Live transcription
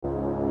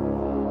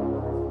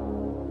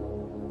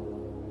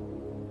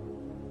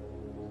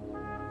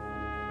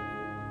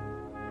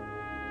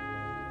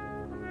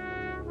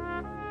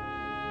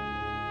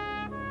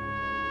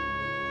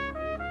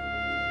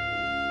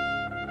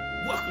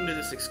welcome to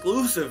this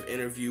exclusive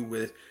interview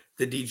with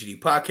the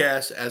DGD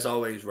podcast. As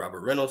always,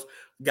 Robert Reynolds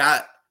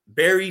got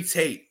Barry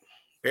Tate.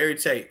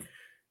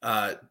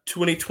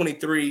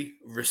 2023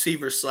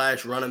 receiver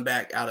slash running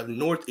back out of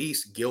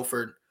Northeast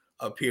Guilford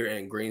up here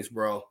in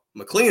Greensboro,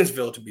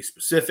 McLeansville to be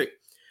specific.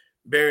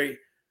 Barry,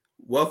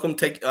 welcome.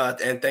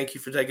 And thank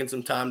you for taking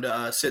some time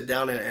to sit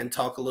down and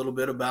talk a little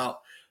bit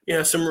about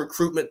some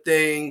recruitment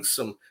things,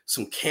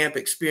 some camp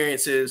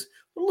experiences,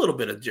 a little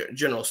bit of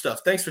general stuff.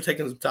 Thanks for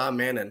taking some time,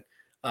 man, and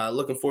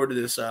looking forward to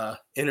this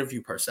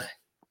interview per se.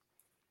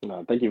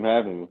 No, thank you for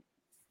having me.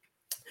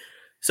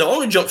 So I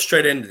want to jump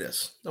straight into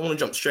this.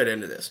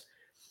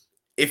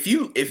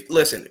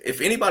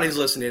 If anybody's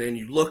listening and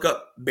you look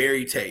up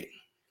Barry Tate,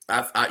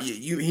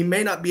 he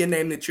may not be a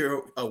name that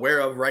you're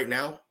aware of right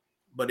now,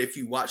 but if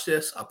you watch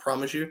this, I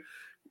promise you,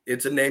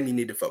 it's a name you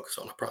need to focus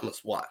on. I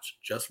promise.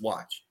 Just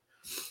watch.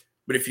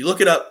 But if you look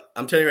it up,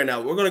 I'm telling you right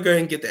now, we're going to go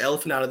ahead and get the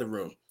elephant out of the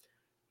room.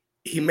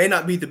 He may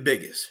not be the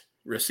biggest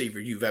receiver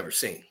you've ever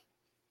seen.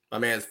 My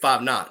man's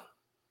 5'9".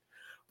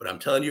 But I'm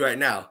telling you right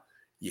now,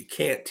 you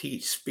can't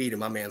teach speed, and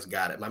my man's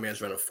got it. My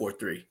man's running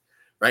 4.3,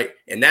 right?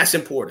 And that's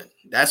important.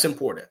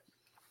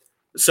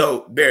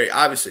 So, Barry,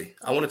 obviously,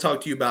 I want to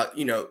talk to you about,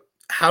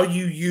 how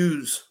you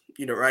use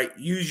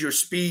your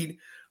speed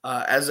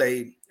as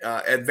a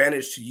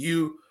advantage to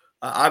you.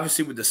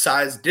 Obviously, with the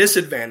size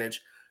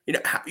disadvantage,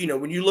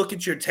 when you look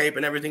at your tape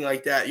and everything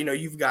like that,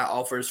 you've got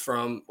offers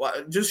from.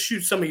 Just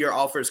shoot some of your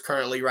offers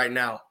currently right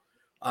now.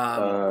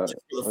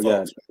 We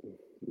got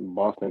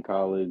Boston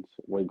College,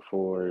 Wake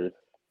Forest,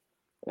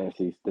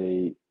 NC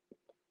State,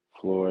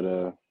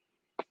 Florida.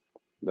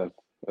 That's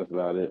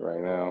about it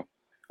right now.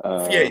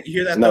 You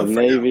hear that? No,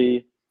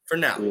 Navy. For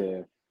now.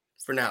 Yeah.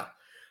 For now.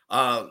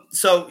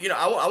 So,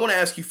 I want to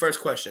ask you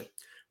first question,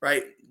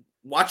 right?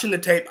 Watching the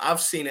tape,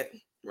 I've seen it,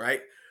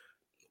 right?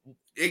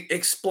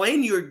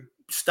 Explain your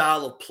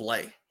style of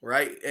play,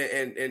 right?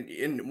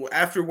 And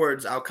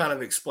afterwards, I'll kind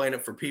of explain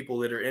it for people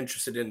that are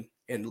interested in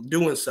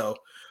doing so.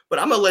 But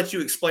I'm gonna let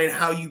you explain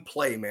how you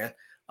play, man,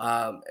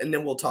 and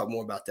then we'll talk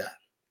more about that.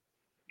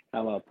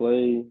 How I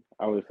play,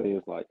 I would say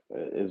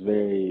it's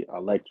very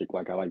electric.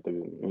 Like I like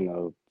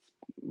to,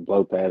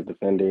 blow past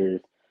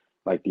defenders.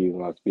 Like to use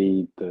my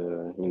speed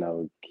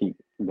to, keep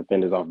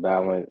defenders off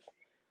balance.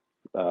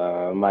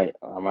 I might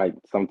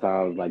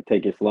sometimes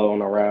take it slow on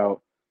the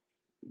route,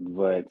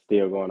 but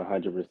still going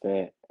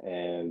 100%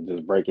 and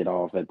just break it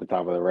off at the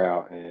top of the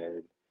route.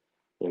 And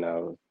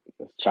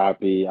it's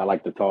choppy. I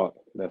like to talk.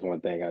 That's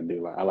one thing I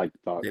do. I like to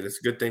talk. Yeah, that's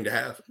a good thing to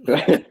have.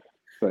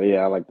 So yeah,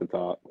 I like to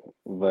talk,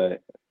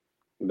 but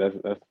that's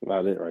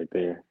about it right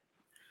there.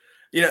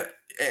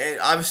 And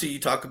obviously you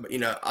talk about,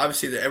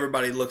 obviously that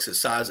everybody looks at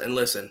size. And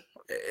listen,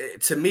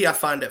 to me, I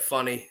find it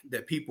funny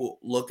that people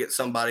look at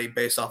somebody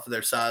based off of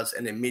their size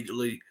and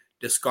immediately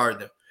discard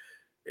them.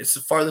 It's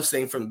the farthest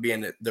thing from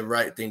being the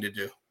right thing to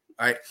do.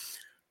 All right.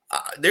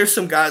 There's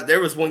some guys. There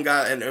was one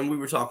guy, and we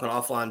were talking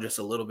offline just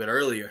a little bit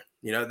earlier.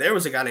 There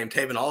was a guy named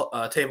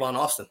Tavon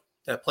Austin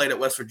that played at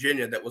West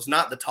Virginia that was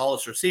not the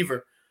tallest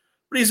receiver,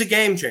 but he's a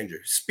game changer.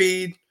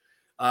 Speed,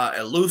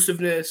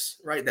 elusiveness,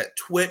 right? That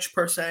twitch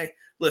per se.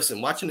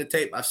 Listen, watching the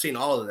tape, I've seen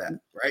all of that,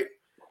 right?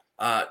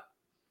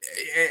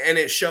 And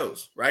it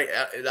shows, right?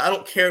 I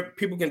don't care.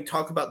 People can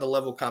talk about the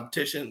level of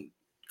competition.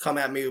 Come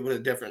at me with a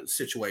different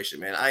situation,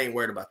 man. I ain't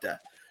worried about that.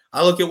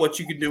 I look at what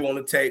you can do on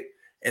the tape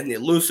and the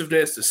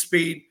elusiveness, the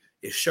speed.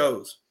 It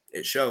shows,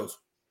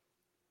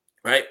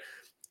 right?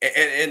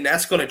 And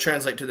that's going to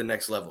translate to the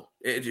next level.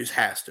 It just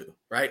has to,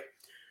 right?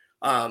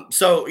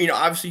 So,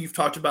 obviously you've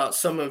talked about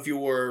some of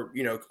your,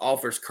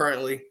 offers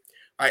currently,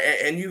 right?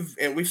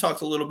 And we've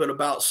talked a little bit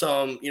about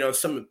some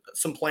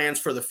plans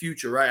for the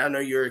future, right? I know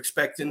you're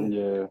expecting,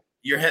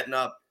 you're heading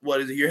up,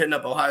 you're heading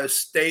up Ohio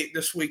State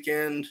this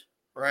weekend,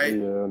 right?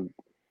 Yeah.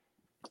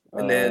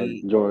 And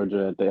then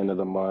Georgia at the end of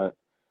the month.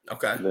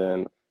 Okay.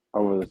 Then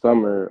over the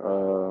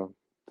summer,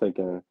 take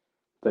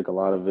a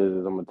lot of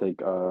visits. I'm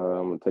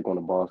gonna take one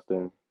to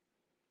Boston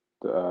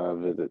to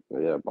visit.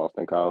 Yeah,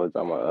 Boston College.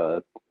 I'm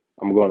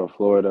going to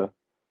Florida,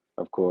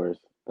 of course,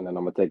 and then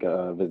I'm gonna take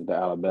a visit to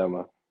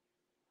Alabama.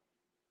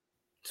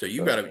 So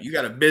you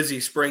got a busy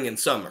spring and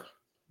summer,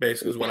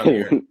 basically is what I'm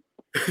hearing.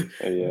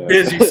 Yeah.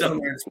 Busy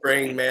summer and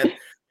spring, man.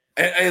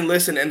 And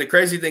listen, and the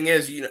crazy thing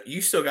is,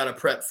 you still got to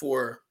prep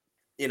for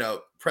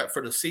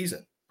the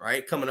season,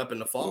 right? Coming up in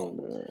the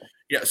fall.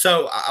 Yeah.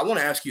 So I want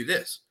to ask you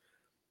this.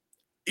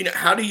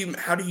 How do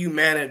you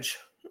manage,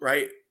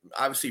 right?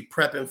 Obviously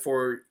prepping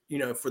for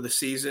the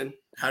season.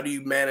 How do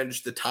you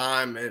manage the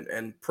time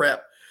and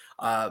prep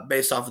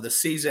based off of the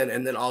season,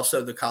 and then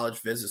also the college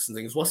visits and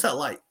things? What's that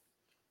like?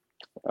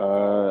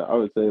 I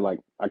would say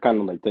I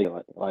kind of take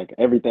like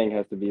everything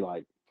has to be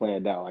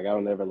planned out. I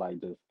don't ever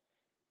just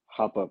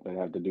hop up and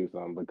have to do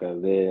something,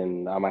 because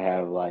then I might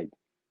have I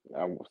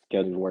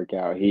scheduled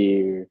workout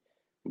here,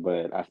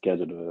 but I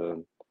scheduled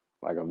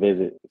a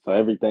visit. So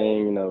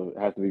everything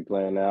has to be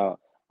planned out.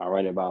 I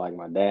run it by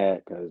my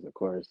dad, because of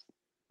course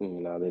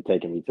they're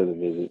taking me to the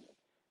visit.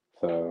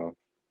 So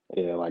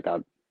yeah, I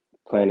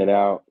plan it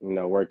out,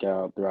 work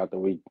out throughout the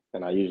week,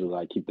 and I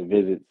usually keep the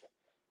visits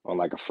on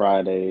like a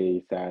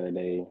Friday,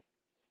 Saturday,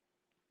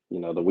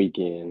 the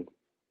weekend.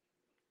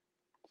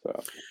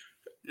 So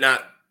Now,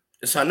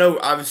 so I know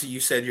obviously you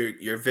said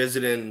you're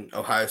visiting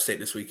Ohio State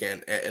this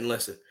weekend, and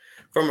listen,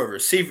 from a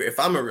receiver, if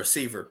I'm a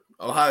receiver,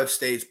 Ohio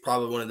State's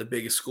probably one of the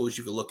biggest schools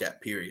you could look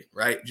at. Period.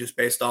 Right, just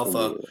based off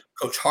of yeah.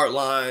 Coach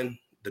Hartline,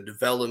 the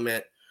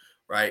development,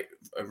 right,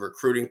 a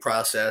recruiting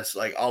process,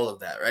 like all of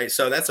that. Right,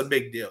 so that's a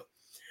big deal.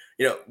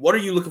 What are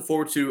you looking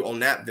forward to on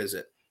that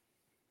visit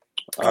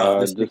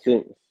this Just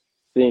weekend?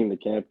 seeing the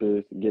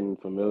campus, getting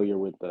familiar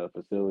with the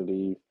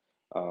facilities,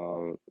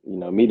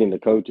 meeting the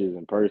coaches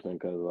in person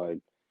because like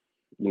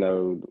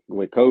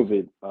with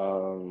COVID,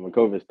 when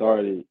COVID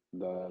started,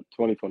 the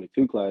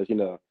 2022 class,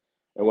 there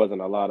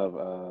wasn't a lot of,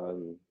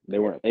 they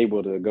weren't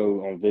able to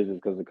go on visits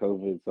because of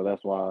COVID. So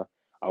that's why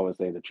I would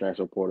say the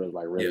transfer portal is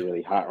like really, Yeah.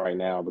 really hot right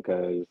now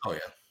because, Oh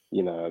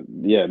yeah.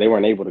 yeah, they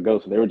weren't able to go.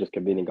 So they were just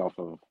competing off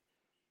of,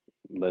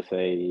 let's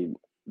say,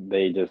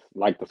 they just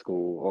liked the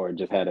school or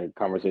just had a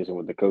conversation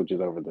with the coaches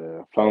over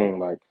the phone.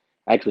 Like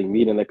actually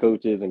meeting the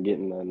coaches and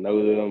getting to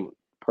know them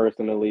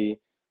personally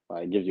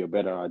gives you a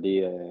better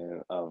idea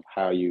of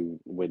how you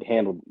would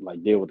handle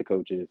deal with the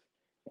coaches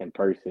in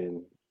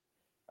person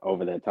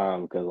over that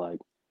time because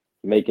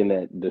making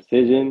that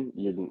decision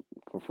you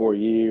for 4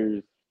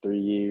 years 3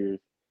 years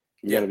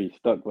you're Yeah. going to be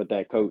stuck with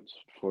that coach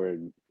for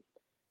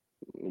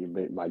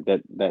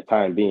that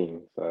time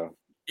being, so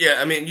Yeah,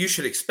 I mean, you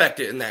should expect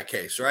it in that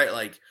case, right?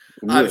 Like,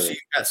 yeah, obviously,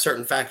 you've got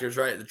certain factors,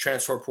 right? The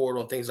transfer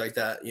portal and things like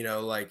that.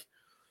 Like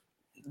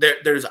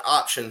there's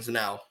options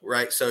now,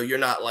 right? So you're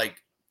not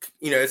like,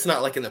 it's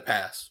not like in the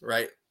past,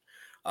 right?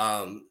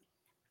 Um,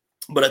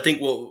 but I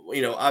think, well,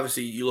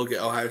 obviously, you look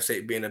at Ohio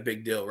State being a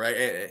big deal,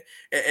 right?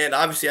 And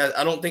obviously,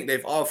 I don't think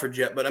they've offered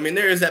yet, but I mean,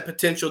 there is that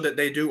potential that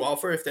they do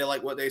offer if they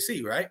like what they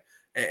see, right?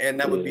 And yeah,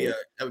 that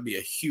would be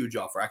a huge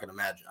offer. I can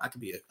imagine.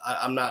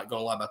 I'm not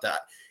gonna lie about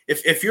that.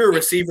 If you're a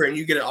receiver and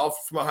you get an offer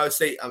from Ohio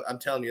State, I'm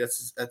telling you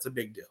that's a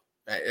big deal.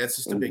 Right? That's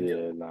just a big deal.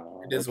 yeah,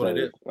 no, It is what it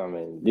is. because I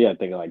mean, yeah, I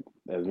think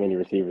as many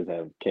receivers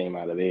have came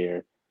out of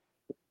there,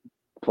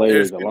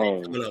 There's players been a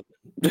alone. ton of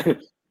them.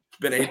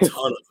 Been a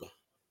ton of them,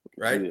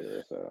 right?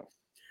 Yeah, so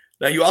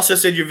Now, you also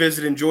said you're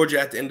visiting Georgia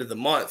at the end of the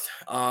month.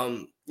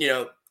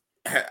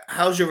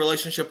 How's your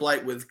relationship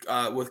like with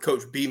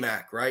Coach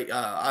BMAC? Right,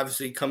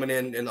 obviously coming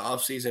in the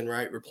offseason,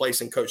 right,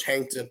 replacing Coach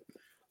Hankton.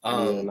 yeah,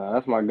 Um, no,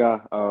 that's my guy.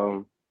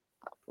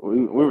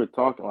 We were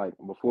talking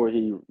before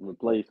he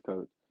replaced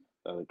coach.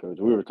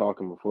 We were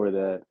talking before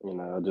that,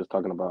 just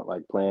talking about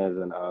plans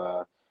and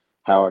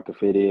how I could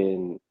fit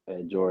in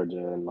at Georgia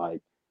and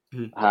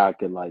mhm. how I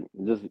could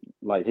just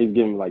he's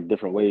giving me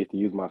different ways to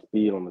use my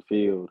speed on the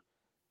field,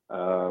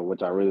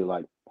 which I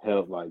really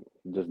help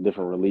just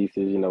different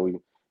releases. We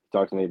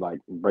talked to me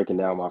breaking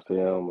down my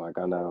film. I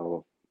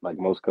know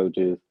most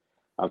coaches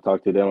I've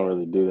talked to, they don't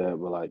really do that,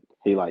 but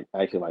he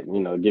actually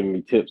giving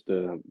me tips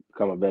to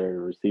become a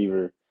better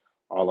receiver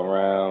all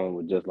around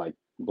with just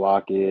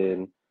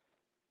blocking,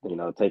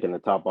 taking the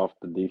top off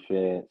the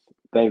defense,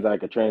 things I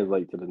could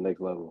translate to the next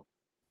level.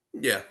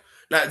 Yeah.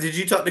 Now, did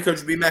you talk to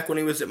Coach BMAC when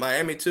he was at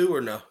Miami too, or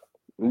no?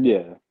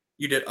 Yeah.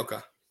 You did. Okay.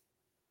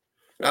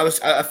 So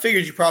I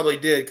figured you probably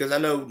did because I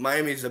know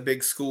Miami is a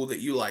big school that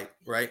you like,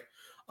 right?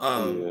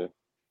 Um, yeah.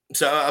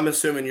 so I'm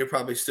assuming you're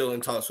probably still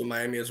in talks with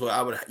Miami as well.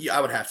 I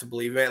would have to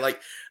believe, man.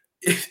 Like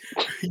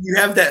you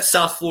have that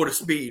South Florida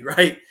speed,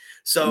 right?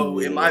 So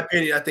in my Yeah.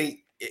 opinion, I think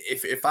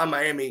if I'm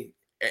Miami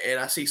and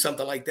I see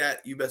something like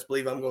that, you best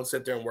believe I'm going to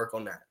sit there and work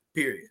on that.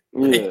 Period.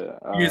 Like Yeah.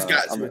 you just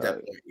got I to mean, at that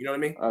point. You know what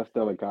I mean? I was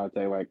still in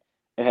contact.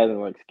 It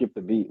hasn't skipped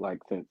a beat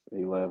since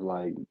he left.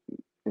 When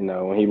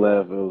he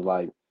left, it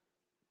was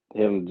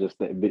him just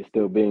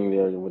still being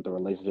there with the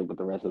relationship with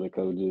the rest of the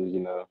coaches.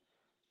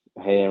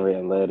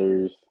 Handwritten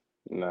letters.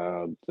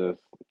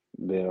 Just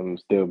them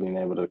still being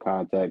able to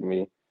contact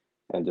me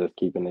and just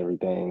keeping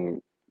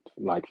everything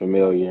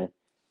familiar.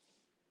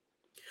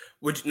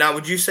 Would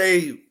you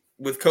say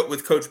with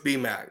Coach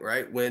BMAC,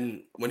 right?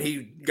 When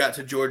he got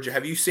to Georgia,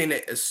 have you seen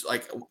it as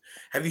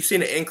have you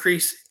seen an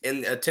increase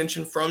in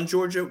attention from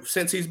Georgia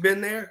since he's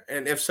been there?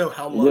 And if so,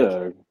 how much?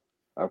 Yeah,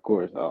 of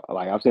course.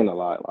 I've seen a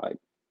lot,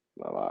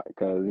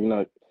 because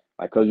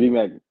Coach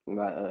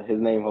VMAC,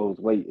 his name holds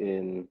weight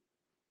in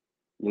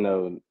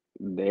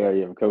the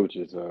area of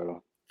coaches.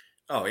 So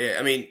Oh yeah,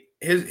 I mean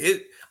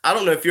his I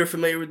don't know if you're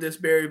familiar with this,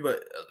 Barry,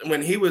 but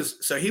when he was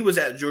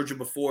at Georgia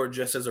before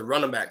just as a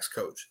running backs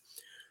coach,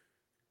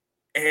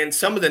 and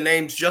some of the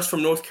names just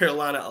from North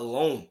Carolina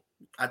alone,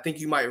 I think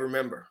you might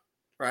remember,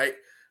 right?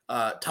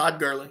 Todd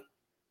Gurley,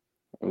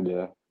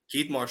 yeah,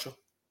 Keith Marshall.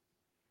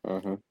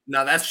 uh-huh.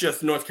 Now that's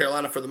just North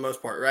Carolina for the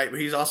most part, right? But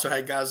he's also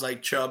had guys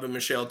like Chubb and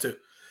Michelle too.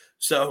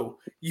 So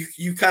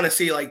you kind of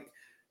see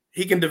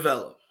he can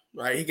develop,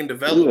 right? He can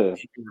develop, Yeah,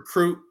 he can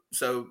recruit.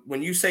 So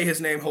when you say his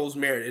name holds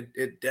merit,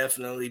 it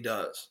definitely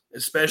does,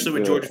 especially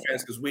with Georgia yeah,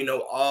 fans because we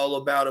know all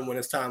about him when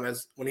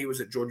he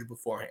was at Georgia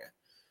beforehand.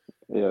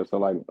 yeah.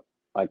 So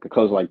a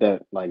coach like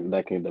that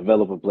can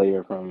develop a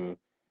player from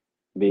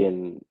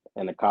being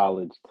in a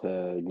college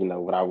to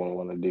what I would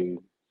want to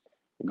do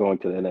going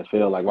to the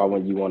NFL. Why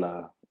wouldn't you want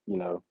to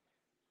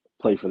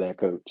play for that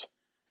coach.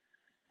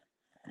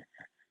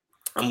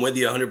 I'm with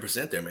you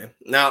 100% there, man.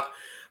 Now,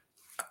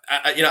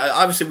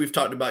 obviously we've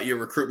talked about your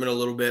recruitment a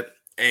little bit,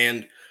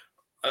 and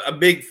a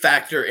big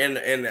factor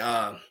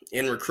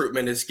in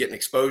recruitment is getting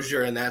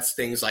exposure, and that's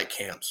things like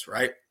camps,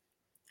 right?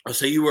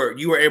 So you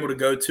were able to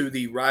go to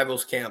the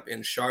Rivals camp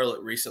in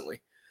Charlotte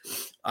recently.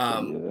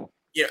 Um, Yeah.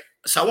 yeah.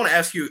 So I want to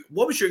ask you,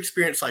 what was your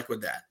experience like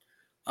with that?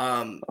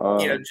 Um,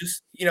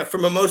 Just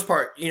from the most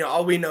part,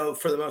 all we know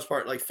for the most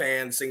part, like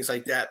fans, things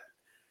like that,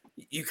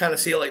 you kind of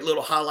see like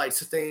little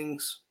highlights of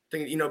things,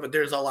 but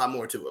there's a lot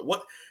more to it.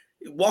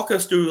 Walk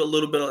us through a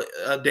little bit of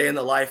a day in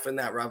the life in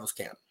that Rivals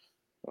camp.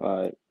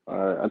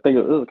 I think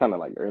it was kind of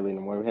like early in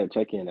the morning. We had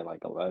check in at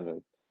like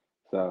 11.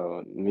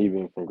 So me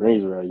being from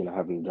Greensboro,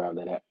 having to drive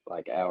that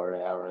like hour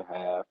and a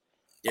half,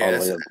 Yeah, all the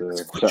that's way up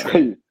that's a to quick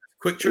trip.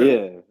 Quick trip.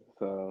 yeah.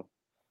 So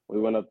we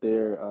went up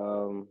there.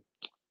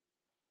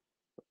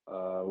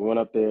 We went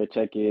up there,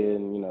 check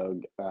in,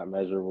 got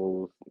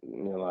measurables,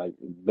 like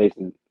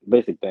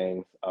basic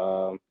things.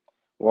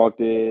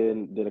 Walked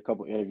in, did a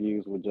couple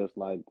interviews with just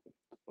like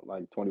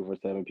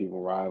 24/7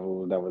 people,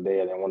 rivals that were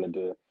there that wanted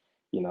to,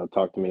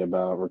 talk to me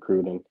about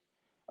recruiting.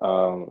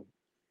 Um,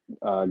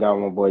 got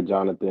my boy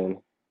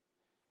Jonathan.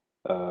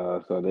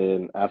 So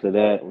then after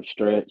that, we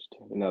stretched.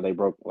 They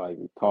broke like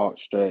talk,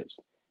 stretched,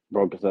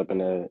 broke us up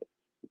into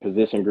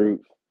position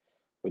groups.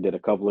 We did a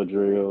couple of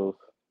drills,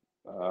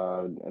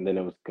 and then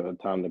it was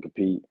time to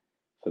compete.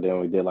 So then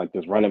we did like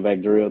this running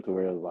back drill to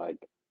where it was like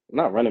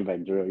not running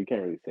back drill. You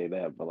can't really say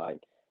that, but like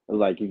it was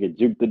like you could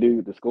juke the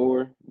dude to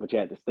score, but you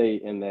had to stay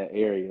in that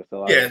area.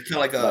 So Yeah, it's kind of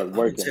like it's like I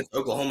would say working,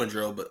 Oklahoma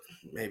drill, but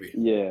maybe.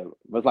 yeah,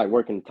 but it's like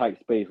working tight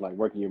space, like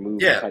working your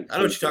moves in Yeah, tight I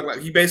know what you're spaces. talking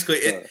about. You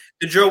basically So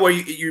the drill where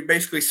you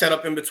basically set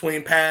up in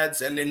between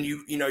pads, and then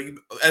you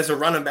as a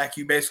running back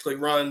you basically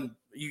run.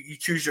 You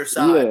choose your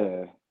side.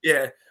 yeah,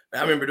 Yeah,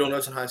 I remember doing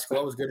those in high school.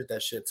 I was good at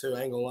that shit too.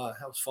 I ain't gonna lie,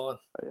 that was fun.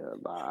 yeah,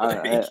 nah,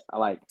 Like, I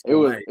like it oh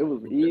was my, it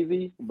was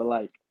easy, but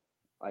like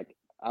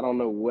I don't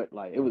know what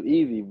like it was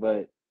easy,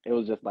 but it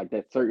was just like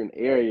that certain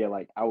area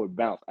like I would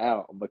bounce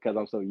out because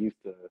I'm so used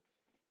to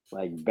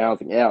like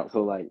bouncing out.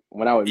 So like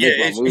when I would yeah,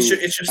 make my move,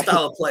 it's your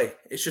style of play.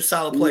 It's your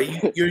style of play.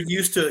 yeah, You're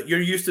used to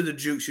the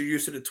jukes. You're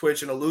used to the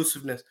twitch and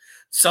elusiveness.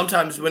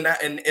 Sometimes when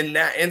that in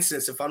that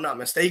instance, if I'm not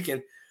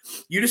mistaken,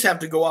 you just have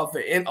to go off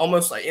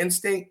almost like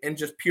instinct and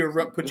just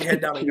put your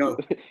head down and go.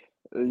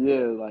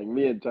 yeah, like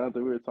me and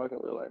Jonathan, we were talking,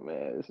 we were like,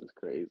 man, this is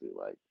crazy.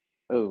 Like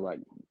it was like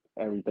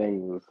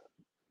everything was.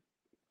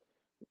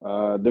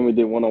 Then we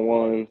did one on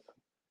ones,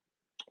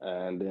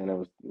 and then it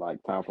was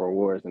like time for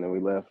awards, and then we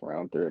left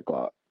around 3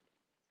 o'clock.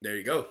 There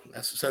you go.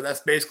 That's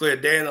basically a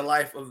day in the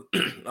life of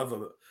of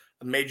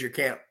a major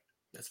camp.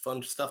 That's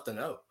fun stuff to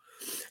know.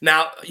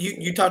 Now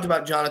you talked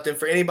about Jonathan.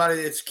 For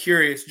anybody that's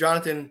curious,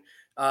 Jonathan,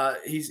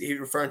 he's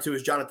referring to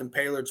as Jonathan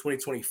Paylor,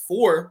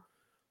 2024,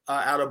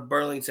 out of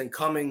Burlington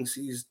Cummings.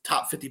 He's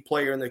top 50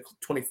 player in the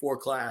 24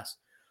 class.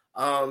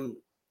 Um,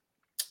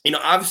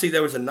 obviously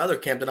there was another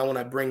camp that I want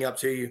to bring up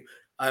to you.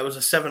 It was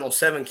a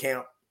 707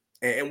 camp,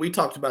 and we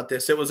talked about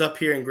this. It was up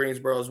here in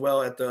Greensboro as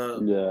well at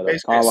the Yeah, the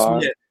basically at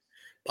pylon. Smith.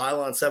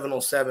 Pylon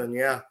 707,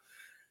 yeah.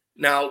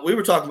 Now we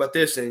were talking about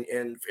this, and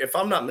if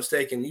I'm not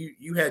mistaken,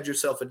 you had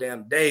yourself a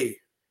damn day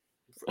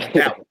at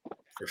that one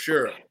for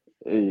sure.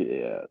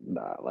 Yeah,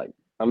 nah, like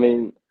I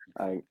mean,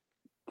 like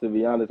to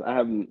be honest, I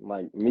haven't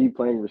like me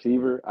playing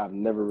receiver, I've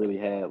never really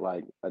had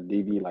like a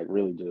DB like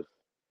really just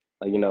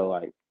like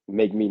like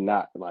make me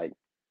not like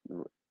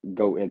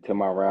go into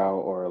my route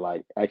or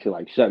like actually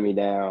like shut me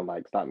down,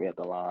 like stop me at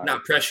the line.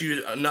 Not press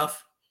you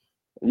enough.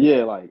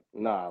 Yeah, like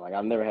nah, like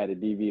I've never had a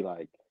DB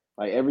like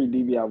every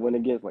DB I went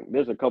against, like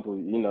there's a couple,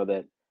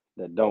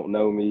 that don't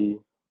know me,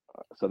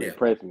 so they Yeah.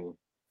 press me.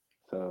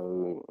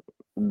 So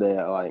they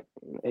like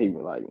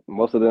like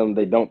most of them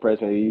they don't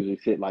press me. They usually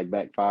sit like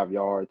back 5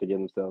 yards to give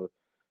themselves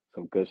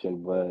some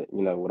cushion. But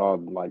with all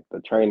like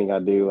the training I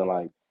do and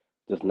like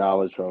just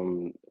knowledge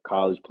from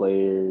college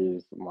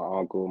players, my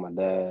uncle, my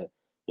dad,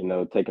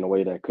 taking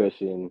away that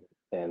cushion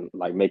and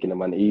like making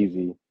them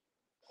uneasy.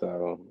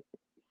 So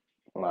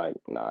like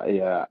nah,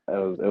 yeah, it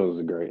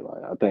was great.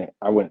 Like I think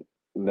I went.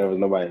 There was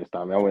nobody that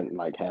stopped me. I went and,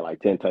 like had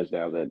like 10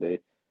 touchdowns that day.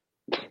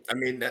 I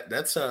mean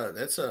that's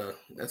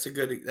a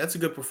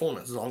good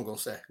performance. Is all I'm gonna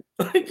say.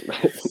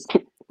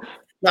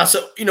 Now,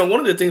 so one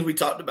of the things we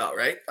talked about,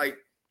 right? Like,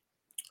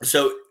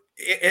 so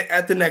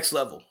at the next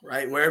level,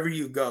 right? Wherever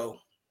you go,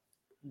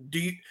 do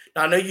you?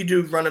 Now, I know you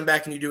do running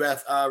back and you do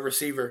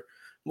receiver.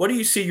 What do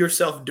you see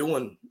yourself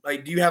doing?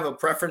 Like, do you have a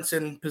preference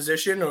in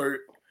position, or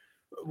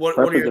what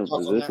are Preference your of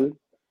thoughts on that? position.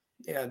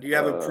 Yeah, do you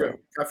have a Uh,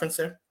 preference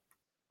there?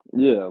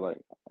 Yeah, like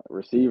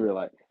receiver,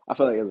 like I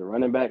feel like as a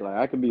running back, like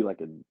I could be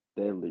like a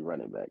deadly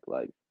running back,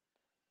 like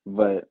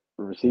but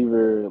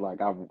receiver,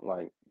 like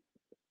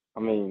I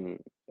mean,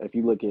 if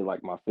you look at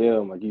like my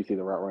film, like you see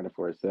the route running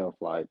for itself,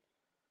 like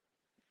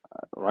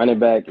running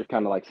back is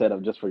kind of like set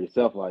up just for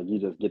yourself, like you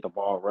just get the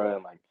ball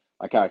run, like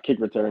how a kick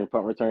return,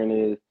 punt return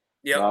is.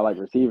 But Yep. I like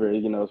receiver,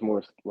 it's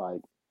more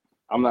like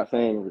I'm not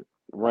saying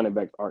running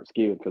backs aren't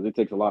skilled because it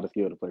takes a lot of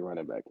skill to play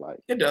running back. Like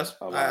It does.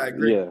 a I lot,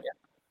 agree. yeah.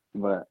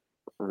 But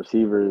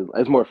receivers,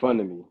 it's more fun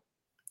to me.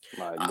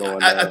 Like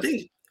going I up,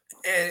 think,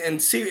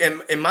 and see,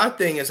 and my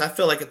thing is, I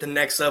feel like at the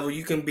next level,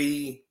 you can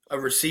be a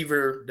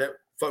receiver that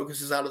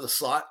focuses out of the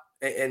slot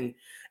and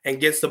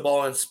gets the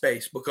ball in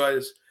space.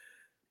 Because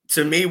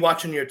to me,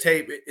 watching your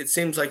tape, it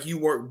seems like you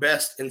work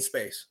best in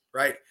space,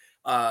 right?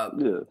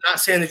 yeah, Not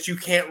saying that you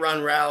can't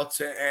run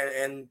routes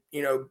and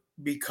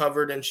be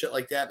covered and shit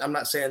like that. I'm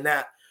not saying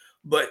that,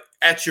 but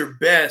at your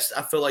best,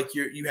 I feel like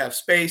you have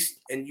space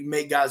and you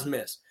make guys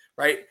miss,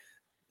 right?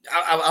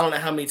 I don't know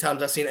how many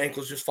times I've seen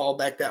ankles just fall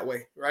back that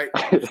way, right?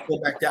 Just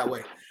fall back that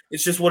way.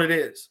 It's just what it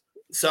is.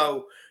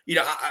 So,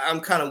 I'm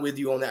kind of with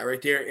you on that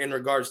right there in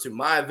regards to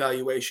my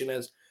evaluation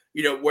as,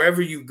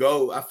 wherever you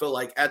go, I feel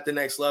like at the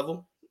next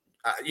level,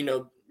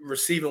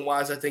 receiving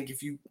wise, I think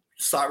if you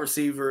slot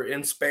receiver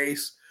in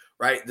space,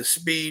 right, the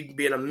speed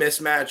being a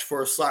mismatch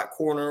for a slot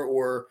corner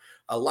or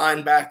a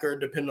linebacker,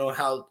 depending on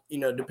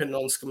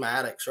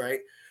schematics, right?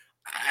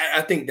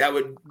 I think that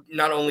would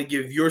not only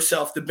give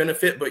yourself the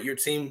benefit, but your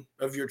team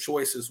of your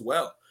choice as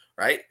well,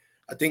 right?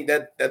 I think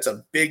that's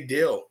a big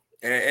deal,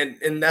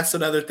 and that's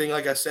another thing.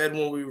 Like I said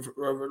when we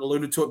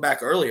alluded to it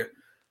back earlier,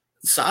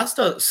 size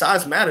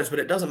matters, but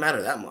it doesn't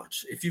matter that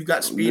much. If you've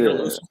got speed and yeah,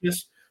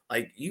 elusiveness,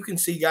 like you can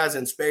see guys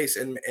in space,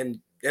 and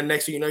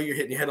next thing you know, you're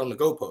hitting your head on the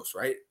goalpost,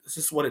 right? This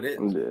is what it is.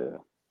 yeah,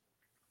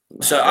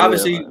 So yeah.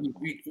 obviously,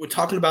 we're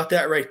talking about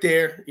that right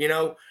there.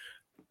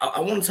 I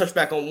want to touch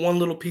back on one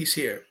little piece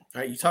here. All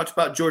right, you talked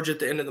about Georgia at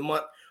the end of the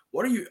month.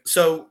 What are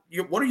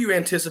you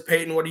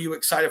anticipating? What are you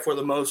excited for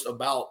the most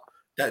about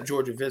that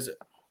Georgia visit?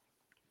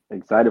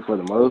 Excited for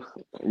the most.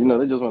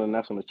 They just won a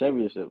national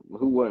championship.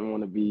 Who wouldn't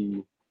want to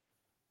be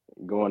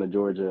going to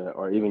Georgia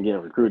or even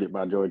getting recruited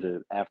by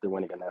Georgia after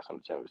winning a national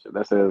championship?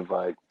 That says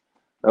like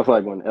that's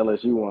like when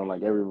LSU won,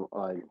 like every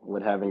like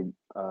with having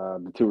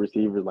the two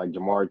receivers like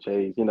Jamar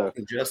Chase, so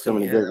Justin,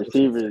 many yeah, great that was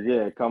receivers, insane.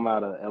 yeah, come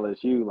out of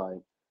LSU. Like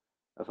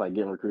that's like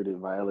getting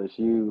recruited by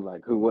LSU.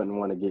 Like who wouldn't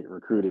want to get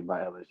recruited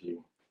by LSU?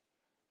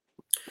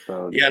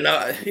 So Yeah, no,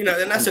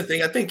 and that's the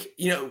thing. I think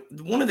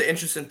one of the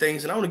interesting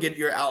things, and I want to get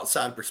your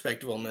outside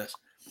perspective on this.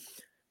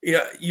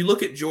 You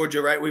look at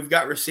Georgia, right? We've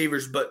got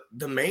receivers, but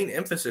the main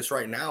emphasis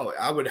right now,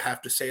 I would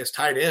have to say, is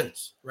tight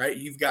ends, right?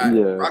 You've got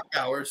yeah, Brock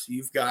Bowers,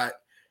 you've got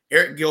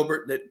Eric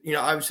Gilbert, that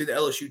obviously the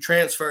LSU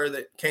transfer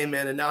that came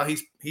in, and now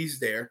he's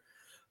there.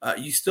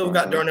 You still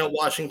got uh-huh. Darnell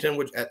Washington,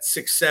 which at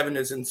 6'7"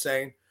 is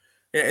insane,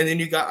 and then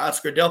you got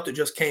Oscar Delp that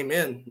just came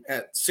in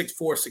at 6'4",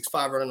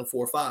 6'5", running a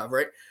 4.5,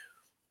 right?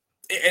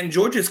 And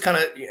Georgia's kind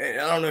of, I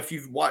don't know if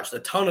you've watched a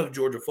ton of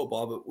Georgia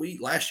football,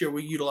 but last year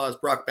we utilized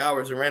Brock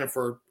Bowers and ran him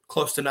for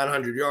close to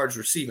 900 yards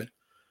receiving,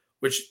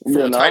 which from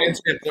Yeah, a no, tight end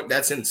standpoint,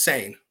 that's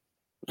insane.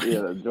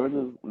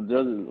 Georgia's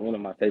one of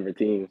my favorite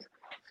teams.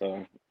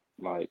 So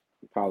like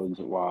college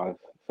wise.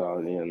 So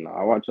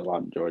I watch a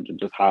lot of Georgia,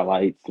 just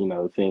highlights,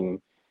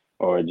 seeing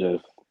or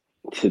just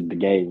to the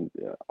game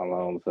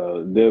alone.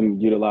 So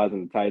them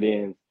utilizing the tight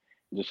ends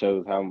just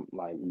shows how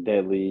like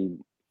deadly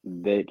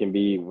they can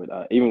be with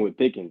even with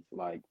Pickens.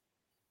 Like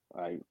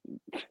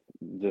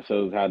just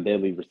shows how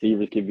deadly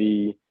receivers can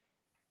be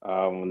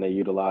when they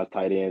utilize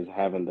tight ends,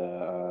 having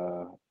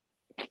the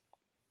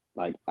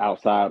like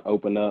outside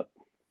open up.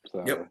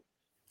 Yep. So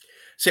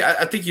See,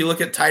 I think you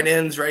look at tight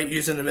ends, right,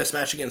 using the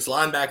mismatch against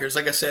linebackers.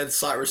 Like I said,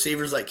 slot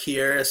receivers like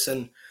Kieris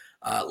and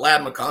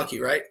Lab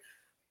McConkey, right?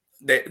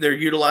 They're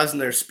utilizing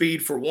their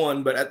speed for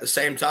one, but at the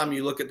same time,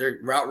 you look at their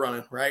route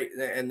running, right,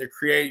 and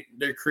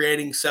they're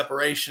creating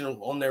separation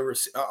on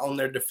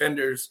their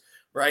defenders,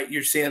 right.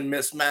 You're seeing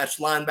mismatched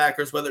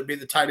linebackers, whether it be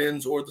the tight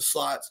ends or the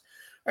slots,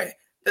 right.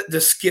 The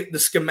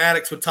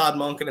schematics with Todd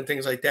Monken and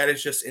things like that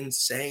is just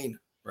insane,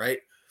 right.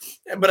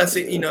 But I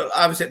see, yeah.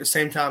 obviously at the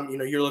same time,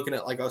 you're looking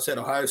at, like I said,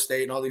 Ohio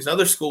State and all these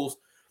other schools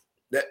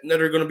that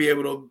are going to be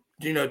able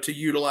to, to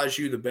utilize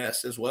you the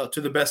best as well,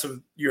 to the best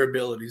of your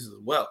abilities as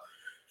well.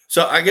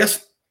 So I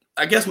guess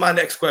my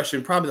next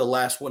question, probably the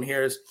last one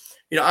here is,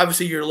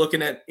 obviously you're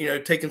looking at,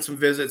 taking some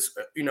visits,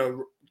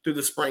 through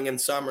the spring and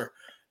summer.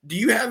 Do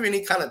you have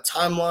any kind of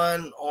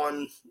timeline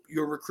on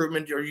your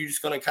recruitment? Or are you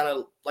just going to kind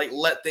of like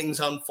let things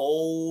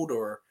unfold,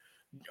 or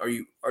are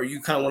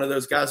you kind of one of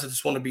those guys that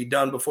just want to be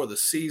done before the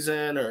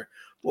season, or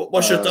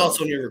what's your Uh, thoughts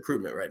on your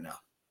recruitment right now?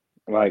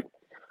 like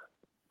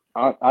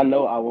I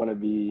know I want to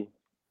be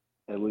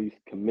at least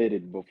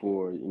committed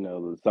before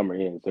the summer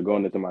ends. So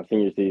going into my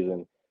senior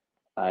season,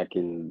 I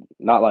can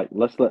not like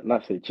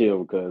not say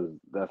chill because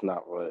that's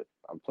not what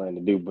I'm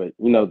planning to do, but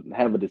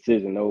have a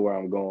decision, know where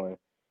I'm going,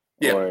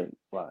 Yeah, or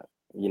like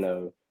you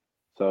know,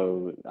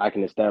 so I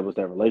can establish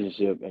that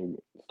relationship and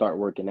start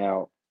working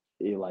out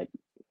like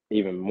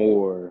even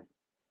more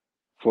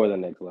for the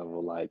next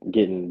level, like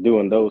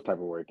doing those type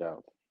of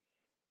workouts.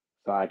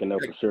 So I can know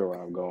for sure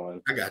where I'm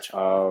going. I got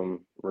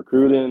you.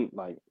 Recruiting,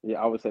 like yeah,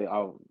 I would say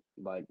I'll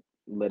like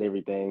let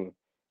everything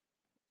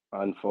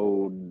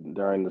unfold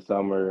during the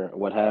summer.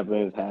 What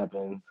happens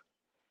happens,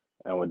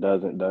 and what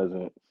doesn't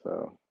doesn't.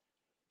 So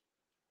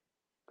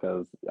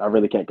because I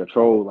really can't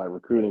control like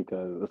recruiting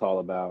because it's all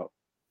about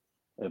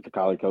if the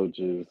college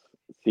coaches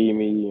see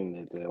me and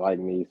if they like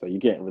me, so you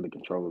can't really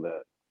control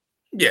that.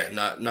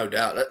 Yeah, no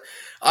doubt.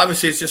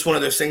 Obviously, it's just one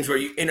of those things where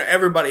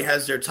everybody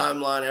has their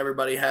timeline,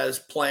 everybody has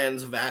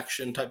plans of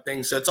action type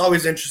things. So it's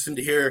always interesting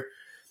to hear,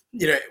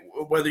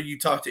 whether you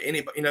talk to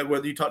anybody,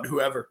 whether you talk to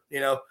whoever,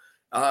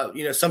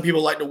 some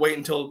people like to wait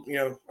until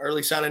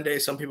early signing day.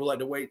 Some people like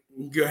to wait,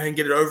 and go ahead and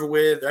get it over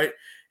with, right?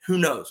 Who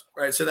knows,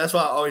 right? So that's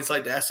why I always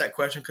like to ask that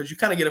question because you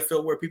kind of get a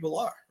feel where people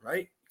are,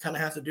 right? You kind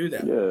of have to do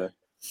that. Yeah,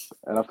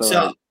 and I feel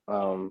So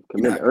like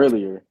committing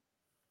earlier,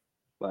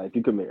 like if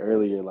you commit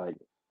earlier, like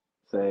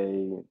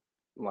say,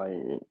 like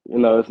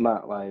it's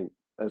not like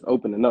it's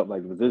opening up,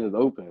 like the position's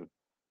open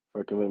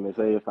for commitment.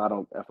 Say if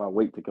I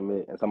wait to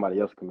commit and somebody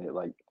else commit,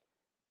 like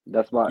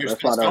your that spot's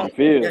spot gone. already Yeah,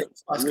 filled. your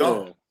spot's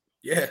gone.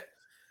 Yeah, Yeah.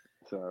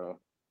 so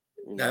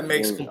That you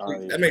makes ain't complete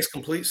already. that makes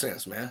complete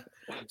sense, man.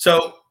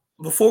 So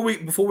before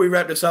we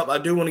wrap this up, I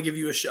do want to give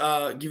you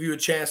a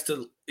chance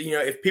to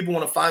if people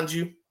want to find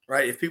you,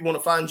 right? If people want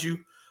to find you,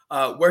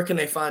 where can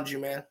they find you,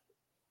 man?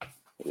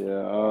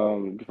 Yeah,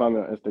 you can find me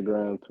on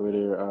Instagram,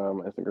 Twitter.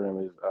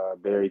 Instagram is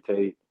Barry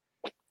Tate.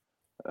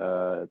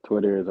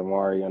 Twitter is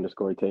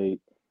Amari_Tate.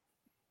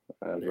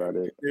 That's about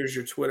it. There's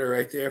your Twitter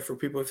right there for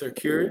people if they're Yeah,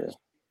 curious.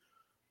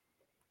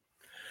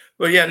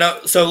 But yeah,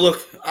 no. So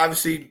look,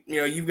 obviously,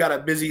 you've got a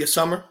busy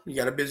summer, you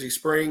got a busy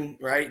spring,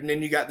 right, and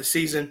then you got the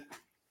season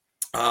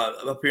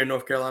up here in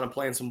North Carolina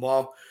playing some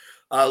ball.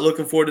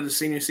 Looking forward to the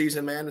senior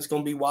season, man. It's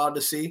going to be wild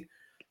to see.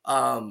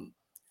 Um,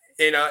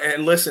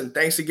 and listen,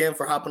 thanks again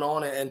for hopping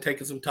on and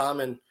taking some time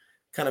and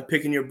kind of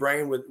picking your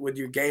brain with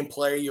your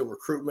gameplay, your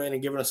recruitment,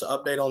 and giving us an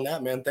update on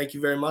that, man. Thank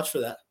you very much for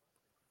that.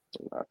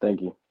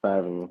 thank you for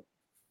having me.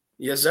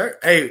 Yes, sir.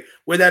 Hey,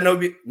 with that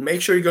note,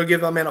 make sure you go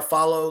give my man a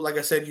follow. Like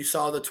I said, you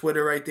saw the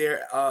Twitter right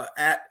there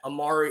at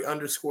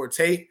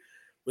Amari_Tate.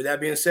 With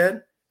that being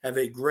said, have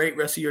a great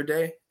rest of your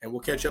day, and we'll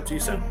catch up to you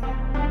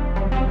soon.